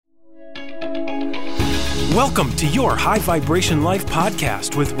Welcome to your High Vibration Life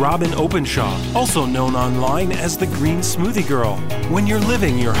podcast with Robin Openshaw, also known online as the Green Smoothie Girl. When you're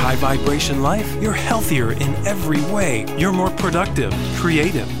living your high vibration life, you're healthier in every way. You're more productive,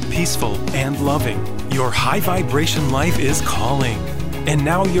 creative, peaceful, and loving. Your high vibration life is calling. And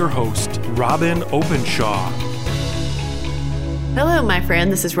now your host, Robin Openshaw. Hello, my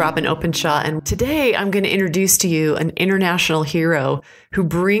friend. This is Robin Openshaw, and today I'm going to introduce to you an international hero who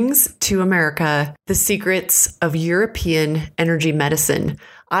brings to America the secrets of European energy medicine.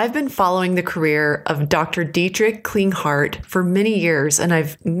 I've been following the career of Dr. Dietrich Klinghardt for many years, and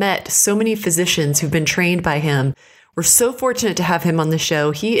I've met so many physicians who've been trained by him. We're so fortunate to have him on the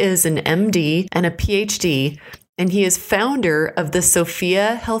show. He is an MD and a PhD, and he is founder of the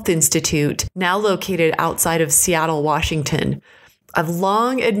Sophia Health Institute, now located outside of Seattle, Washington. I've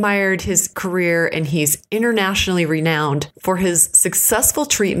long admired his career, and he's internationally renowned for his successful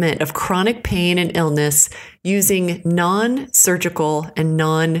treatment of chronic pain and illness using non-surgical and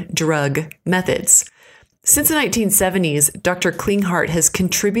non-drug methods. Since the 1970s, Dr. Klinghardt has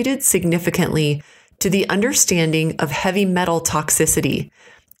contributed significantly to the understanding of heavy metal toxicity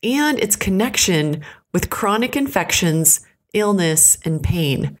and its connection with chronic infections, illness, and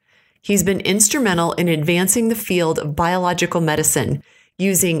pain. He's been instrumental in advancing the field of biological medicine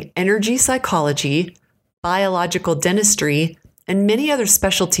using energy psychology, biological dentistry, and many other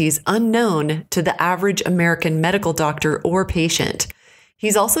specialties unknown to the average American medical doctor or patient.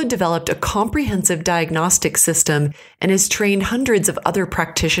 He's also developed a comprehensive diagnostic system and has trained hundreds of other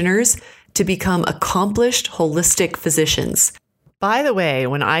practitioners to become accomplished holistic physicians. By the way,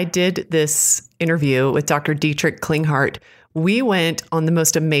 when I did this interview with Dr. Dietrich Klinghardt, we went on the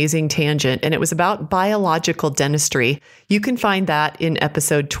most amazing tangent, and it was about biological dentistry. You can find that in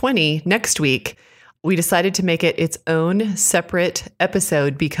episode 20 next week. We decided to make it its own separate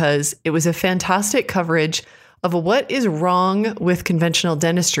episode because it was a fantastic coverage of what is wrong with conventional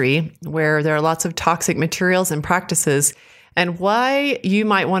dentistry, where there are lots of toxic materials and practices, and why you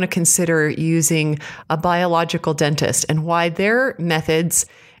might want to consider using a biological dentist and why their methods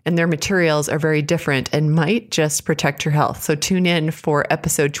and their materials are very different and might just protect your health. So tune in for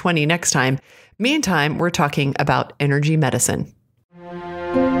episode 20 next time. Meantime, we're talking about energy medicine.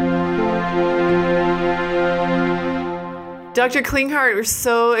 Dr. Klinghardt, we're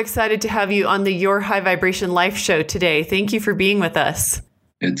so excited to have you on the Your High Vibration Life show today. Thank you for being with us.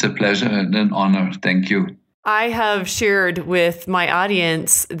 It's a pleasure and an honor. Thank you. I have shared with my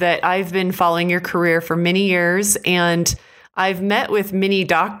audience that I've been following your career for many years, and I've met with many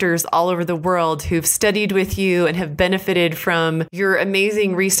doctors all over the world who've studied with you and have benefited from your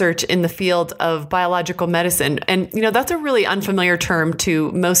amazing research in the field of biological medicine. And, that's a really unfamiliar term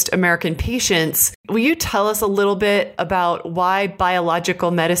to most American patients. Will you tell us a little bit about why biological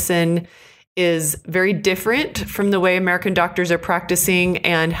medicine is very different from the way American doctors are practicing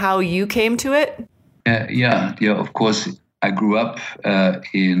and how you came to it? Yeah, of course. I grew up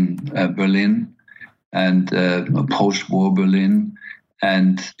in Berlin and post-war Berlin,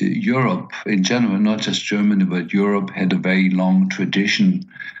 and Europe in general, not just Germany, but Europe had a very long tradition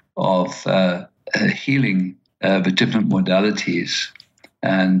of healing with different modalities.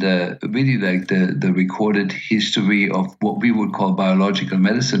 And really like the recorded history of what we would call biological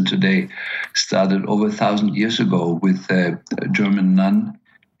medicine today started over 1,000 years ago with a German nun,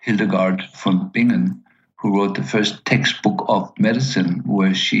 Hildegard von Bingen, who wrote the first textbook of medicine,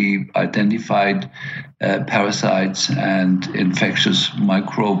 where she identified parasites and infectious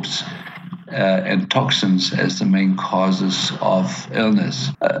microbes and toxins as the main causes of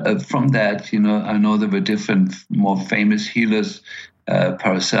illness. From that, I know there were different, more famous healers,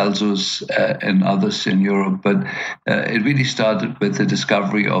 Paracelsus and others in Europe, but it really started with the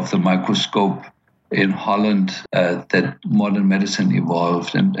discovery of the microscope in Holland that modern medicine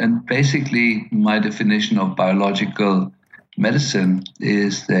evolved. And basically, my definition of biological medicine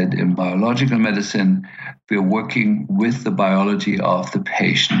is that in biological medicine, we're working with the biology of the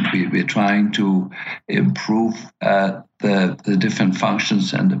patient. We're trying to improve the different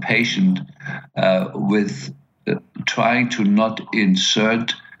functions in the patient with trying to not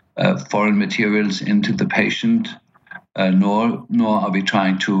insert foreign materials into the patient, nor are we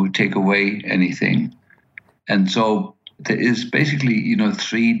trying to take away anything. And so there is basically,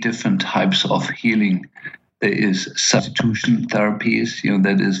 three different types of healing. There is substitution therapies,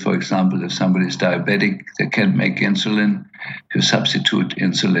 that is, for example, if somebody is diabetic, they can't make insulin, you substitute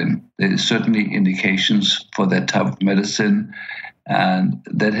insulin. There is certainly indications for that type of medicine, and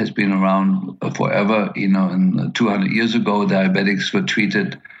that has been around forever. 200 years ago, diabetics were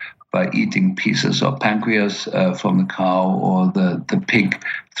treated by eating pieces of pancreas from the cow or the pig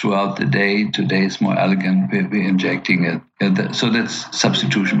throughout the day. Today it's more elegant. We're injecting it. So that's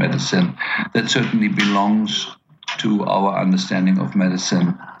substitution medicine. That certainly belongs to our understanding of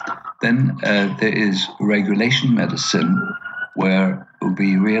medicine. Then there is regulation medicine, where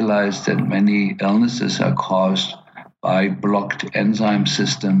we realize that many illnesses are caused by blocked enzyme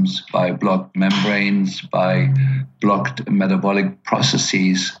systems, by blocked membranes, by blocked metabolic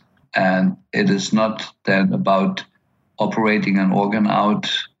processes. And it is not then about operating an organ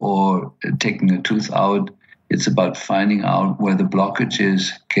out or taking a tooth out. It's about finding out where the blockage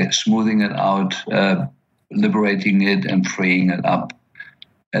is, smoothing it out, liberating it, and freeing it up.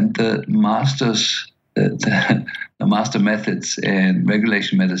 And the masters, the master methods in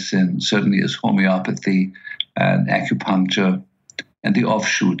regulation medicine certainly is homeopathy and acupuncture, and the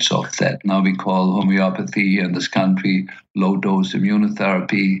offshoots of that. Now we call homeopathy in this country low-dose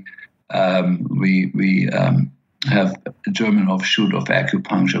immunotherapy. We have a German offshoot of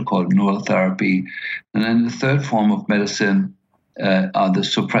acupuncture called neurotherapy. And then the third form of medicine are the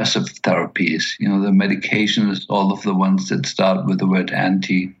suppressive therapies. The medications, all of the ones that start with the word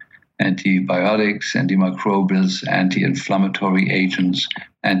antibiotics, antimicrobials, anti-inflammatory agents,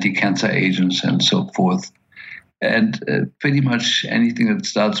 anti-cancer agents, and so forth. And pretty much anything that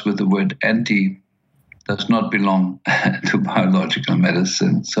starts with the word anti does not belong to biological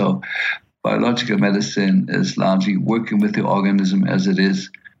medicine. So biological medicine is largely working with the organism as it is,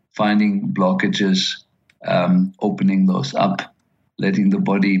 finding blockages, opening those up, letting the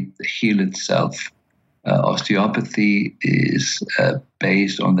body heal itself. Osteopathy is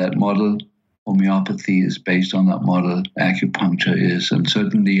based on that model. Homeopathy is based on that model. Acupuncture is. And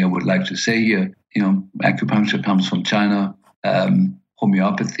certainly I would like to say here, acupuncture comes from China.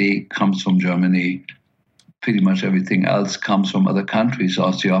 Homeopathy comes from Germany. Pretty much everything else comes from other countries.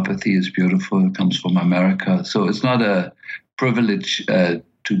 Osteopathy is beautiful. It comes from America. So it's not a privilege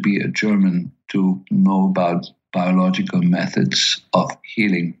to be a German to know about biological methods of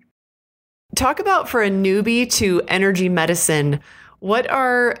healing. Talk about, for a newbie to energy medicine, what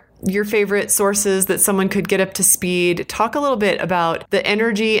are your favorite sources that someone could get up to speed? Talk a little bit about the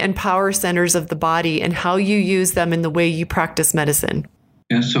energy and power centers of the body and how you use them in the way you practice medicine.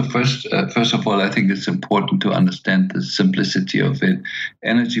 Yeah, so first of all, I think it's important to understand the simplicity of it.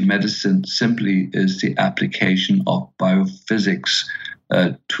 Energy medicine simply is the application of biophysics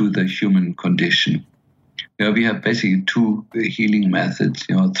to the human condition. We have basically two healing methods,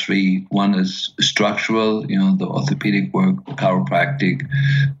 three. One is structural, the orthopedic work, chiropractic,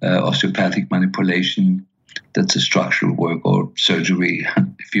 osteopathic manipulation. That's a structural work, or surgery,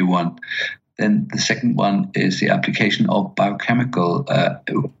 if you want. Then the second one is the application of biochemical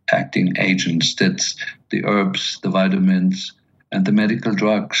acting agents. That's the herbs, the vitamins, and the medical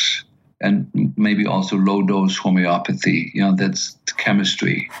drugs, and maybe also low-dose homeopathy. That's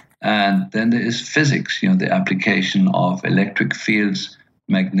chemistry. And then there is physics, the application of electric fields,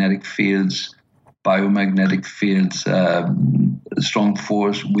 magnetic fields, biomagnetic fields, strong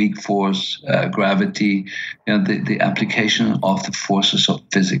force, weak force, gravity, the application of the forces of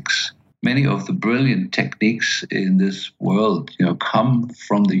physics. Many of the brilliant techniques in this world, come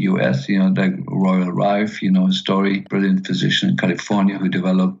from the U.S., like Royal Rife, a story, brilliant physician in California who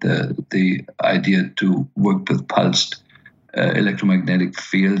developed the idea to work with pulsed electromagnetic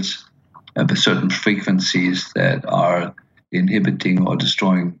fields with certain frequencies that are inhibiting or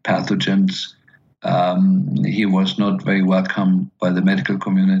destroying pathogens. He was not very welcome by the medical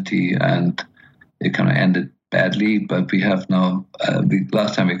community, and it kind of ended badly. But we have now,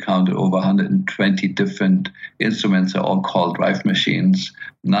 last time we counted, over 120 different instruments are all called Rife machines.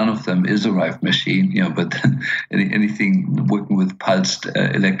 None of them is a Rife machine, but anything working with pulsed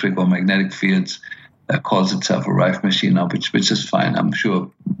electric or magnetic fields calls itself a Rife machine now, which is fine. I'm sure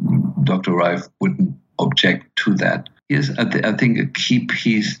Dr. Rife wouldn't object to that. Here's, I think, a key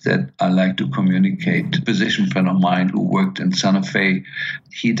piece that I like to communicate. A physician friend of mine who worked in Santa Fe,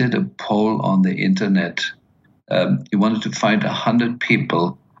 he did a poll on the internet. He wanted to find 100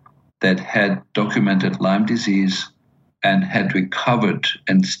 people that had documented Lyme disease and had recovered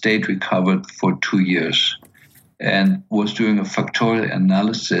and stayed recovered for 2 years, and was doing a factorial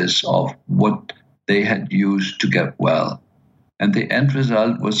analysis of what they had used to get well. And the end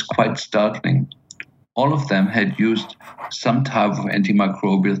result was quite startling. All of them had used some type of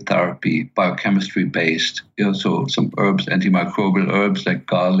antimicrobial therapy, biochemistry-based. So some herbs, antimicrobial herbs like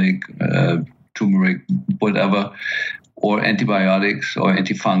garlic, turmeric, whatever, or antibiotics or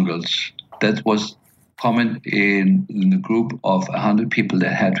antifungals. That was common in the group of 100 people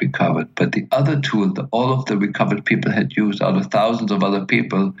that had recovered. But the other tool that all of the recovered people had used, out of thousands of other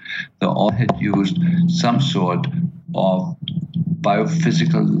people, they all had used some sort of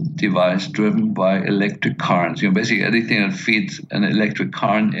biophysical device driven by electric currents. Basically anything that feeds an electric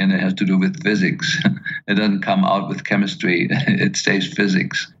current in it has to do with physics. It doesn't come out with chemistry. It stays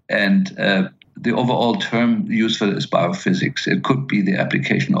physics. And the overall term used for it is biophysics. It could be the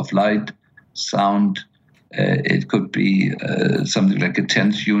application of light, sound. It could be something like a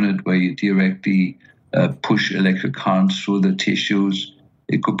TENS unit where you directly push electric currents through the tissues.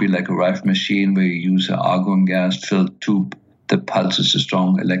 It could be like a Rife machine where you use an argon gas-filled tube that pulses a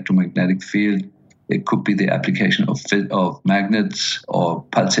strong electromagnetic field. It could be the application of magnets or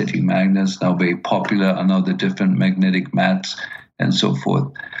pulsating magnets, now very popular, are now the different magnetic mats and so forth.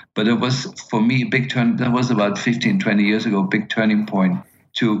 But it was, for me, that was about 15, 20 years ago, big turning point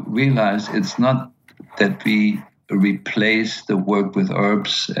to realize it's not that we replace the work with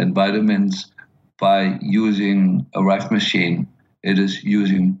herbs and vitamins by using a Rife machine. It is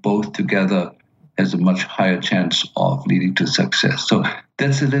using both together has a much higher chance of leading to success. So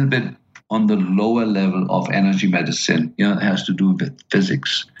that's a little bit on the lower level of energy medicine. It has to do with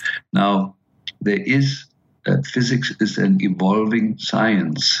physics. Now, physics is an evolving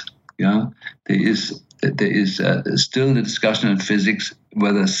science. There is still the discussion in physics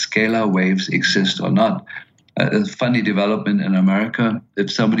whether scalar waves exist or not. A funny development in America: if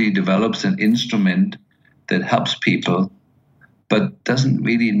somebody develops an instrument that helps people, but doesn't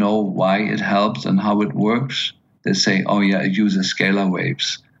really know why it helps and how it works, they say, oh yeah, it uses scalar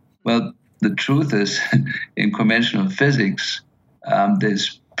waves. Well, the truth is, in conventional physics,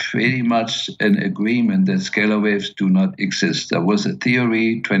 there's pretty much an agreement that scalar waves do not exist. There was a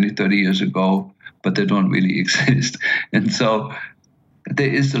theory 20, 30 years ago, but they don't really exist. And so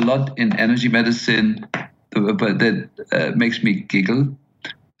there is a lot in energy medicine, but that makes me giggle.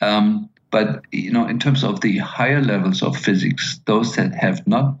 But, in terms of the higher levels of physics, those that have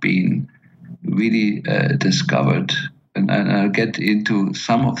not been really discovered, and I'll get into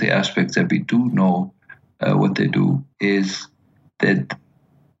some of the aspects that we do know what they do, is that,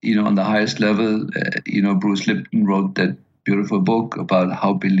 on the highest level, Bruce Lipton wrote that beautiful book about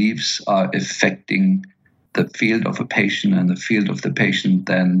how beliefs are affecting the field of a patient, and the field of the patient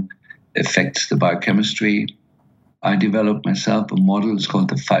then affects the biochemistry. I developed myself a model. It's called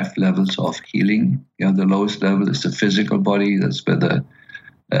the 5 levels of healing. The lowest level is the physical body. That's where the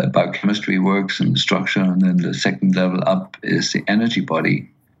biochemistry works and the structure. And then the second level up is the energy body.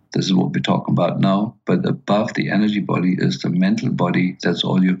 This is what we're talking about now. But above the energy body is the mental body. That's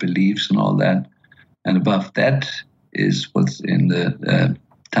all your beliefs and all that. And above that is what's in the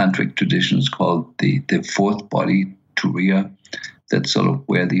tantric traditions called the fourth body, Turiya. That's sort of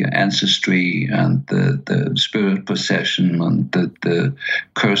where the ancestry and the spirit possession and the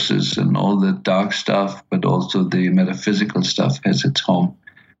curses and all the dark stuff, but also the metaphysical stuff has its home.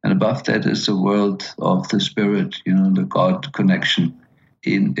 And above that is the world of the spirit, the God connection.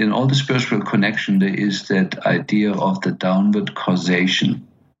 In all the spiritual connection, there is that idea of the downward causation.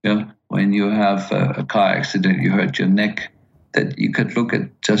 When you have a car accident, you hurt your neck, that you could look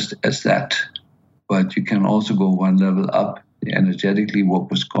at just as that. But you can also go one level up energetically,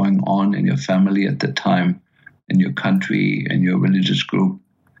 what was going on in your family at the time, in your country, in your religious group.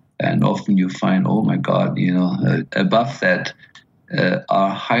 And often you find, oh my God, above that are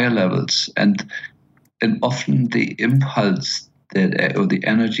higher levels. And often the impulse or the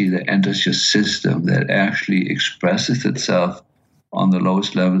energy that enters your system that actually expresses itself on the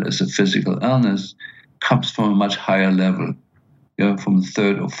lowest level as a physical illness comes from a much higher level, from the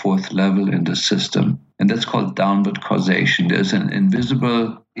third or fourth level in the system. And that's called downward causation. There's an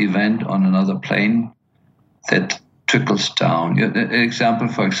invisible event on another plane that trickles down. An example,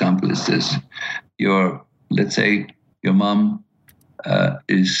 for example, is this. Let's say your mom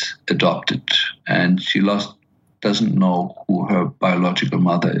is adopted and she doesn't know who her biological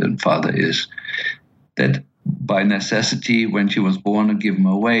mother and father is. That by necessity, when she was born and given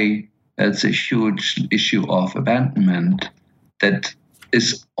away, that's a huge issue of abandonment that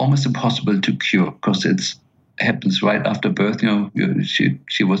is almost impossible to cure because it happens right after birth.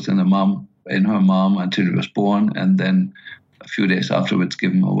 She was in her mom until she was born, and then a few days afterwards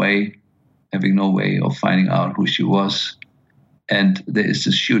given away, having no way of finding out who she was. And there is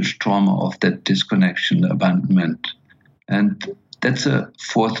this huge trauma of that disconnection, abandonment. And that's a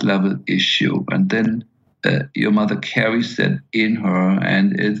fourth level issue. And then your mother carries that in her,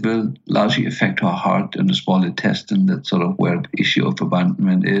 and it will largely affect her heart and the small intestine. That's sort of where the issue of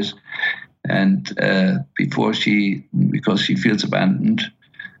abandonment is. And because she feels abandoned,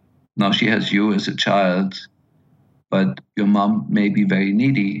 Now she has you as a child, but your mom may be very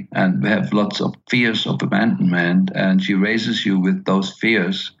needy and have lots of fears of abandonment, and she raises you with those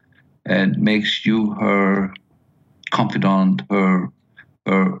fears and makes you her confidant, her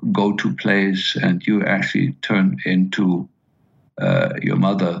go-to place, and you actually turn into your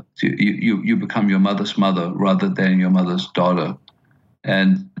mother. You become your mother's mother rather than your mother's daughter.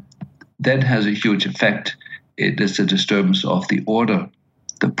 And that has a huge effect. It is a disturbance of the order,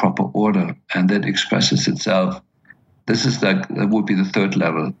 the proper order, and that expresses itself. That would be the third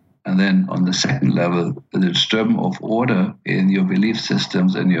level. And then on the second level, the disturbance of order in your belief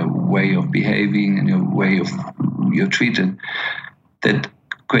systems and your way of behaving and your way of you're treated, that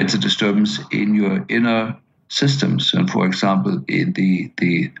creates a disturbance in your inner systems. And for example, in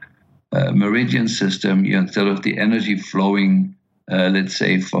the meridian system, instead of the energy flowing, let's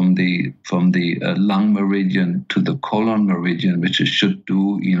say from the lung meridian to the colon meridian, which it should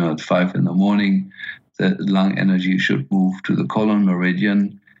do, at 5 a.m, the lung energy should move to the colon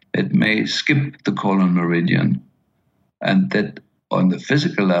meridian. It may skip the colon meridian, and that on the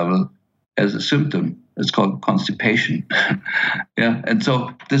physical level as a symptom. It's called constipation. Yeah, and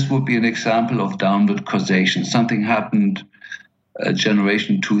so this would be an example of downward causation. Something happened a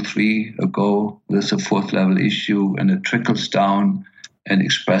generation 2-3 ago. There's a fourth level issue, and it trickles down and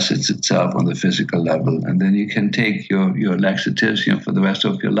expresses itself on the physical level. And then you can take your laxatives, for the rest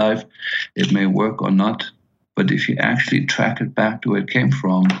of your life. It may work or not, but if you actually track it back to where it came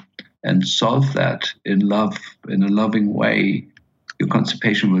from and solve that in love, in a loving way, your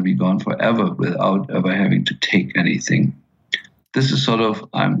constipation will be gone forever without ever having to take anything. This is sort of,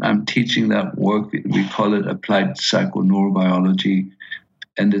 I'm teaching that work. We call it applied psychoneurobiology,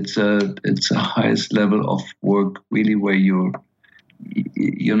 and it's a highest level of work, really, where you're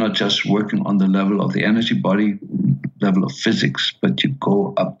not just working on the level of the energy body, level of physics, but you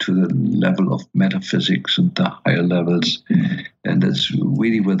go up to the level of metaphysics and the higher levels, and that's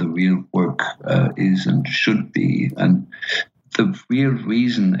really where the real work is and should be. And the real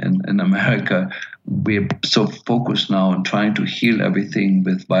reason in America we're so focused now on trying to heal everything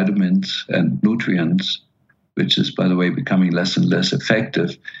with vitamins and nutrients, which is, by the way, becoming less and less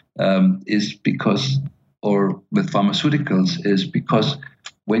effective, is because, or with pharmaceuticals, is because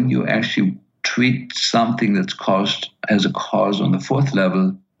when you actually treat something has a cause on the fourth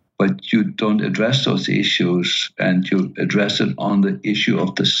level, but you don't address those issues and you address it on the issue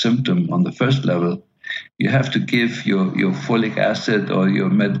of the symptom on the first level, you have to give your folic acid or your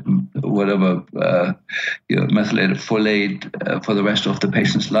your methylated folate for the rest of the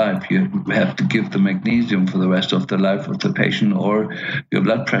patient's life. You have to give the magnesium for the rest of the life of the patient, or your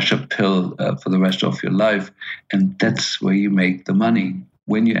blood pressure pill for the rest of your life. And that's where you make the money.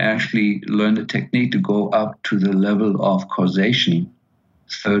 When you actually learn the technique to go up to the level of causation,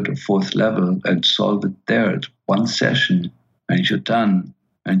 third or fourth level, and solve it there, it's one session and you're done.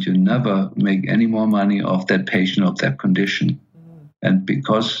 And you never make any more money off that patient, of that condition. And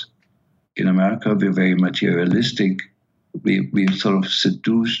because in America we're very materialistic, we're sort of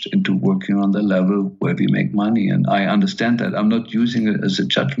seduced into working on the level where we make money. And I understand that. I'm not using it as a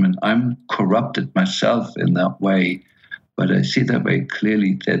judgment. I'm corrupted myself in that way. But I see that very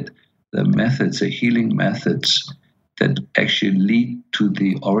clearly, that the methods, the healing methods that actually lead to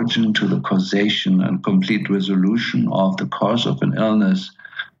the origin, to the causation and complete resolution of the cause of an illness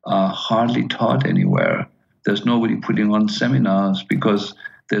are hardly taught anywhere. There's nobody putting on seminars because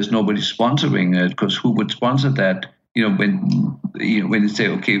there's nobody sponsoring it, because who would sponsor that? When you say,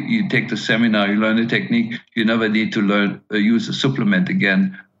 okay, you take the seminar, you learn the technique, you never need to use a supplement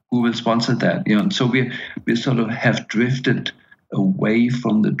again. Who will sponsor that? And so we sort of have drifted away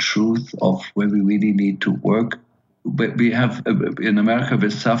from the truth of where we really need to work. But we have, in America,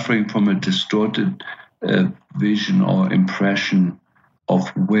 we're suffering from a distorted vision or impression of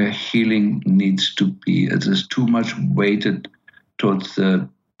where healing needs to be. It is too much weighted towards the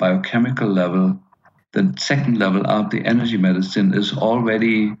biochemical level. The second level out, the energy medicine, is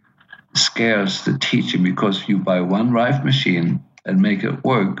already scarce, the teaching, because you buy one Rife machine and make it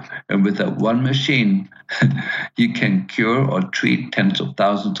work. And with that one machine, you can cure or treat tens of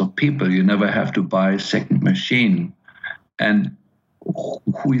thousands of people. You never have to buy a second machine. And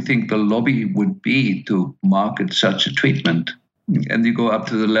who you think the lobby would be to market such a treatment? And you go up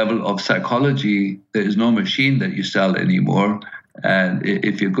to the level of psychology, there is no machine that you sell anymore. And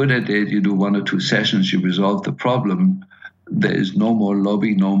if you're good at it, you do 1 or 2 sessions, you resolve the problem. There is no more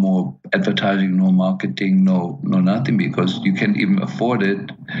lobby, no more advertising, no marketing, no nothing, because you can't even afford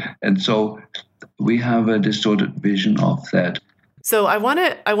it. And so we have a distorted vision of that. So I want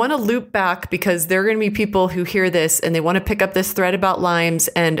to loop back because there are going to be people who hear this and they want to pick up this thread about Lyme's.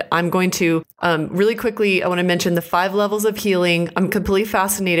 And I'm going to really quickly, I want to mention the 5 levels of healing. I'm completely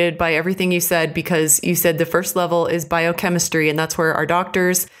fascinated by everything you said because you said the first level is biochemistry, and that's where our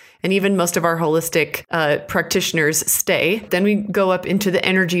doctors and even most of our holistic practitioners stay. Then we go up into the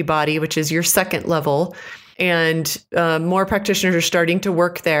energy body, which is your second level. And more practitioners are starting to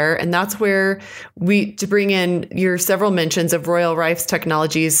work there. And that's where to bring in your several mentions of Royal Rife's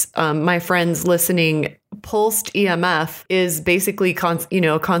technologies. My friends listening, pulsed EMF is basically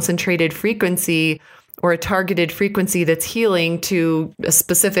a concentrated frequency or a targeted frequency that's healing to a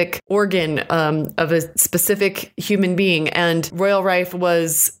specific organ of a specific human being. And Royal Rife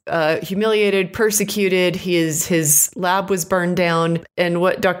was humiliated, persecuted. His lab was burned down. And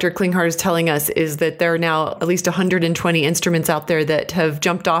what Dr. Klinghardt is telling us is that there are now at least 120 instruments out there that have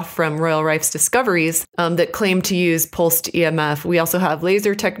jumped off from Royal Rife's discoveries that claim to use pulsed EMF. We also have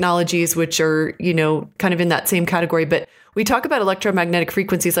laser technologies, which are, kind of in that same category. But we talk about electromagnetic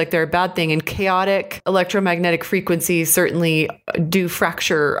frequencies like they're a bad thing, and chaotic electromagnetic frequencies certainly do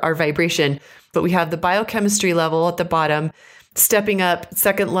fracture our vibration. But we have the biochemistry level at the bottom, stepping up,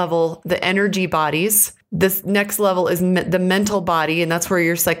 second level, the energy bodies. This next level is the mental body, and that's where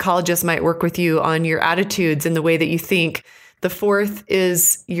your psychologist might work with you on your attitudes and the way that you think. The fourth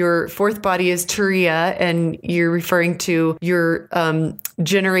body is Turiya, and you're referring to your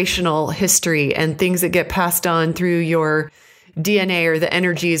generational history and things that get passed on through your DNA or the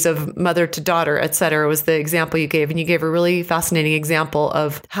energies of mother to daughter, et cetera, was the example you gave. And you gave a really fascinating example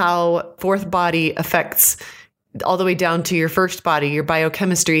of how fourth body affects all the way down to your first body, your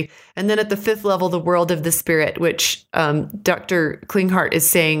biochemistry. And then at the fifth level, the world of the spirit, which Dr. Klinghardt is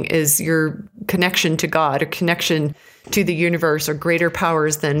saying is your connection to God or connection to the universe or greater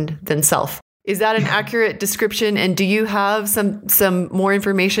powers than self. Is that an accurate description? And do you have some more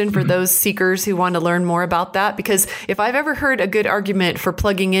information for those seekers who want to learn more about that? Because if I've ever heard a good argument for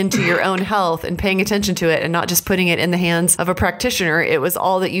plugging into your own health and paying attention to it and not just putting it in the hands of a practitioner, it was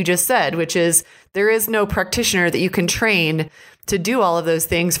all that you just said, which is there is no practitioner that you can train to do all of those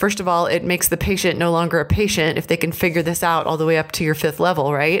things. First of all, it makes the patient no longer a patient if they can figure this out all the way up to your fifth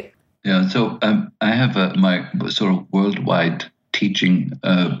level, right? Yeah, so I have my sort of worldwide teaching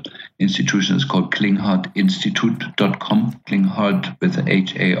institution is called KlinghardtInstitute.com, Klinghardt with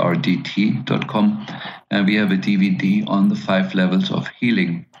HARDT.com. And we have a DVD on the 5 levels of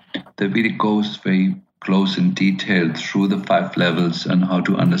healing that really goes very close and detailed through the 5 levels and how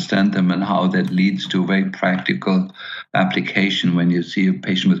to understand them and how that leads to very practical application when you see a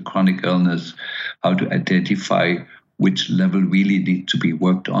patient with chronic illness, how to identify which level really needs to be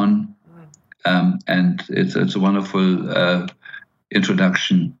worked on. And it's a wonderful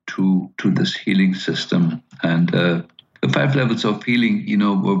introduction to this healing system. And the 5 levels of healing,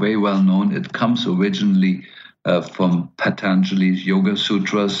 were very well known. It comes originally from Patanjali's Yoga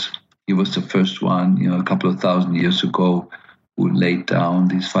Sutras. He was the first one, a couple of thousand years ago, who laid down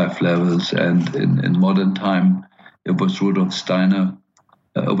these 5 levels. And in modern time, it was Rudolf Steiner.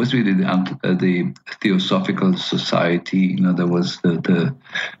 It was really the Theosophical Society. There was the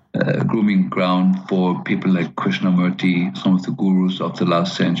grooming ground for people like Krishnamurti, some of the gurus of the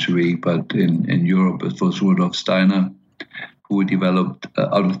last century. But in Europe, it was Rudolf Steiner who developed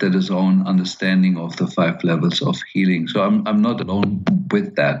out of that his own understanding of the 5 levels of healing. So I'm not alone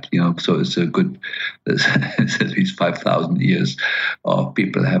with that, So it's there's at least 5,000 years of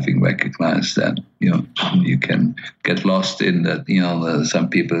people having recognized that, you can get lost in that. Some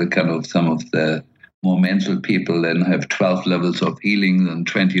people some of the more mental people then have 12 levels of healing and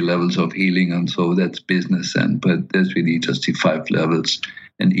 20 levels of healing, and so that's business. But there's really just the 5 levels,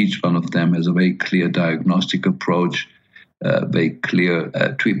 and each one of them has a very clear diagnostic approach. Very clear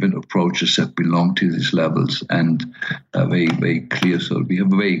treatment approaches that belong to these levels, and very, very clear. So we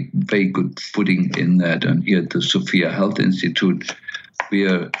have a very, very good footing in that. And here at the Sophia Health Institute, we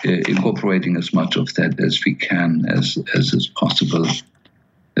are incorporating as much of that as we can, as is possible,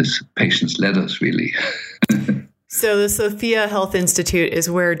 as patients let us, really. So the Sophia Health Institute is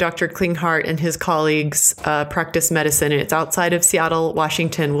where Dr. Klinghardt and his colleagues practice medicine, and it's outside of Seattle,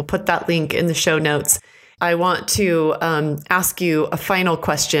 Washington. We'll put that link in the show notes. I want to ask you a final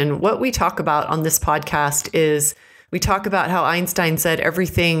question. What we talk about on this podcast is we talk about how Einstein said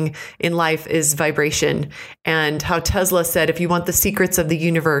everything in life is vibration, and how Tesla said, if you want the secrets of the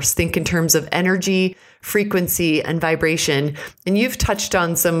universe, think in terms of energy, frequency, and vibration. And you've touched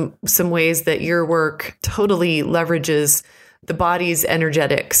on some ways that your work totally leverages the body's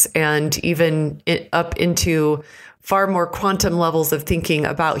energetics and even up into far more quantum levels of thinking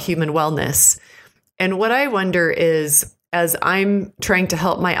about human wellness. And what I wonder is, as I'm trying to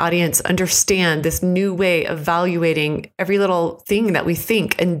help my audience understand this new way of evaluating every little thing that we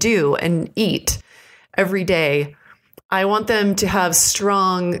think and do and eat every day. I want them to have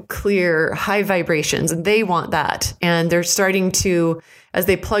strong, clear, high vibrations, and they want that. And they're starting to, as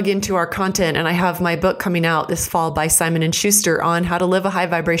they plug into our content, and I have my book coming out this fall by Simon & Schuster on how to live a high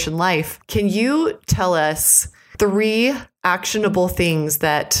vibration life. Can you tell us 3 actionable things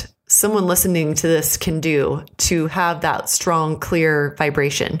that someone listening to this can do to have that strong, clear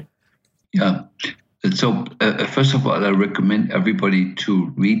vibration? Yeah. So first of all, I recommend everybody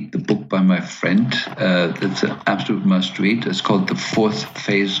to read the book by my friend. It's an absolute must read. It's called The Fourth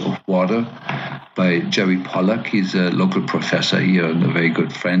Phase of Water by Jerry Pollack. He's a local professor here and a very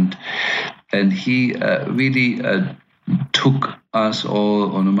good friend. And he really took us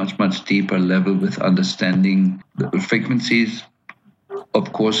all on a much, much deeper level with understanding the frequencies.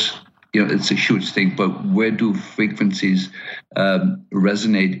 Of course, it's a huge thing, but where do frequencies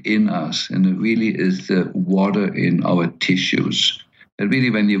resonate in us? And it really is the water in our tissues. And really,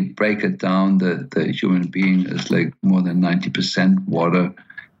 when you break it down, the human being is like more than 90% water.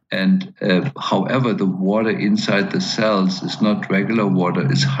 And however, the water inside the cells is not regular water,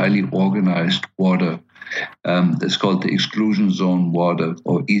 it's highly organized water. It's called the exclusion zone water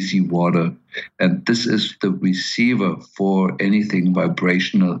or easy water. And this is the receiver for anything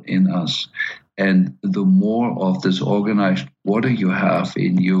vibrational in us. And the more of this organized water you have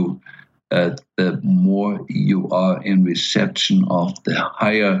in you, the more you are in reception of the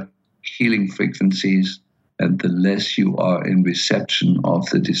higher healing frequencies, and the less you are in reception of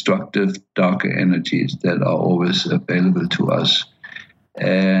the destructive, darker energies that are always available to us.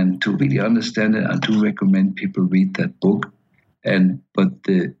 And to really understand it, I do recommend people read that book. But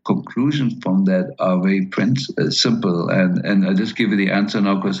the conclusions from that are very simple. And I'll just give you the answer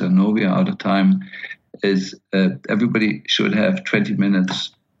now because I know we are out of time. Is everybody should have 20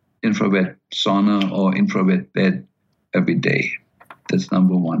 minutes infrared sauna or infrared bed every day. That's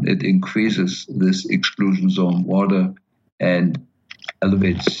number one. It increases this exclusion zone water and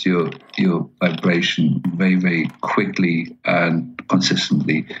elevates your vibration very, very quickly and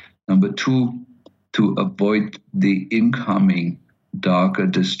consistently. Number 2, to avoid the incoming darker,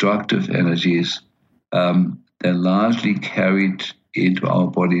 destructive energies, they're largely carried into our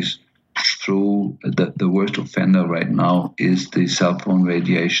bodies through the worst offender right now is the cell phone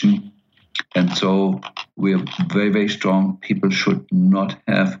radiation. And so we're very, very strong. People should not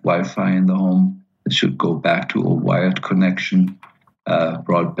have Wi-Fi in the home. They should go back to a wired connection,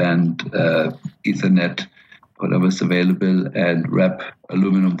 broadband, Ethernet, whatever's available, and wrap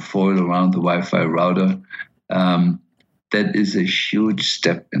aluminum foil around the Wi-Fi router. That is a huge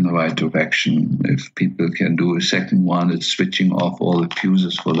step in the right direction. If people can do a second one, it's switching off all the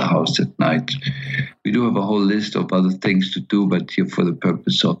fuses for the house at night. We do have a whole list of other things to do, but here for the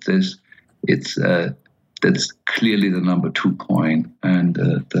purpose of this, that's clearly the number 2 point. And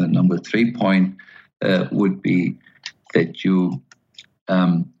the number 3 point would be that you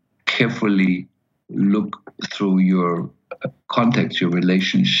carefully look through your contacts, your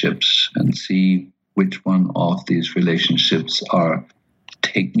relationships, and see which one of these relationships are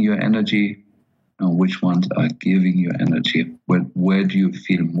taking your energy and which ones are giving you energy. Where do you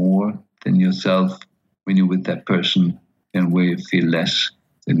feel more than yourself when you're with that person, and where you feel less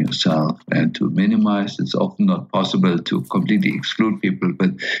than yourself? And to minimize, it's often not possible to completely exclude people,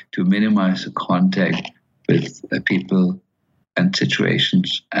 but to minimize the contact with people and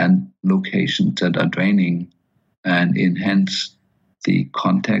situations and locations that are draining, and enhance the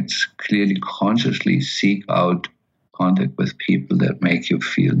contacts, clearly, consciously seek out contact with people that make you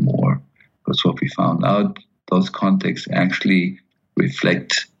feel more. Because what we found out, those contacts actually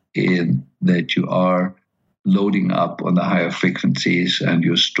reflect in that you are loading up on the higher frequencies and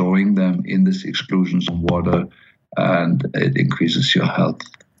you're storing them in this exclusions of water, and it increases your health.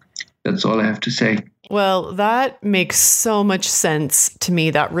 That's all I have to say. Well, that makes so much sense to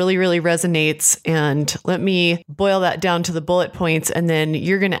me. That really, really resonates. And let me boil that down to the bullet points. And then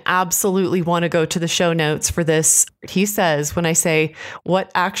you're going to absolutely want to go to the show notes for this. He says, when I say what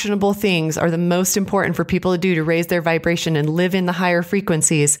actionable things are the most important for people to do to raise their vibration and live in the higher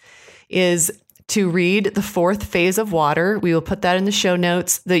frequencies, is to read The Fourth Phase of Water. We will put that in the show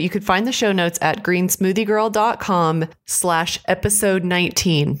notes. That you could find the show notes at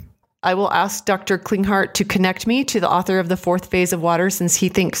greensmoothiegirl.com/episode19. I will ask Dr. Klinghardt to connect me to the author of The Fourth Phase of Water, since he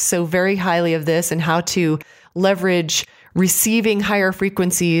thinks so very highly of this and how to leverage receiving higher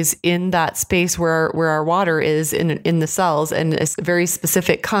frequencies in that space where our water is in the cells, and a very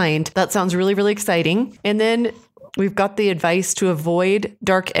specific kind. That sounds really, really exciting. And then we've got the advice to avoid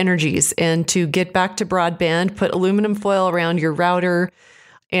dark energies and to get back to broadband, put aluminum foil around your router,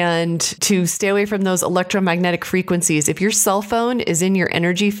 and to stay away from those electromagnetic frequencies. If your cell phone is in your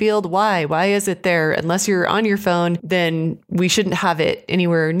energy field, why? Why is it there? Unless you're on your phone, then we shouldn't have it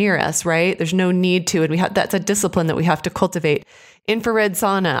anywhere near us, right? There's no need to. And that's a discipline that we have to cultivate. Infrared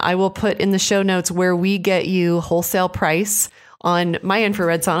sauna, I will put in the show notes where we get you wholesale price on my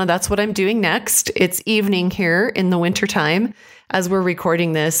infrared sauna. That's what I'm doing next. It's evening here in the wintertime as we're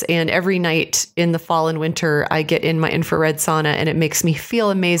recording this. And every night in the fall and winter, I get in my infrared sauna and it makes me feel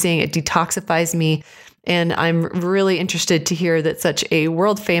amazing. It detoxifies me. And I'm really interested to hear that such a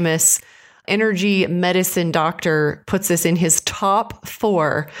world famous energy medicine doctor puts this in his top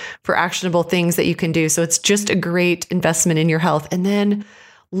 4 for actionable things that you can do. So it's just a great investment in your health. And then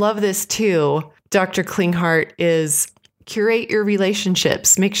love this too. Dr. Klinghardt is curate your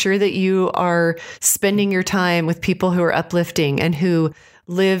relationships. Make sure that you are spending your time with people who are uplifting and who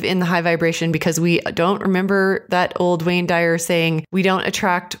live in the high vibration, because we don't remember that old Wayne Dyer saying, we don't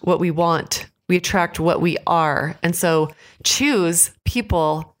attract what we want, we attract what we are. And so choose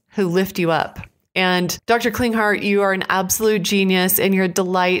people who lift you up. And Dr. Klinghardt, you are an absolute genius and you're a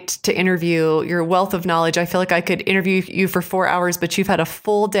delight to interview. Your wealth of knowledge. I feel like I could interview you for 4 hours, but you've had a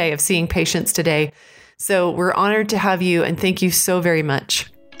full day of seeing patients today. So we're honored to have you, and thank you so very much.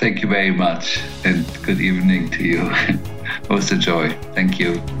 Thank you very much, and good evening to you. It was a joy. Thank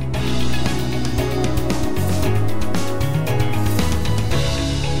you.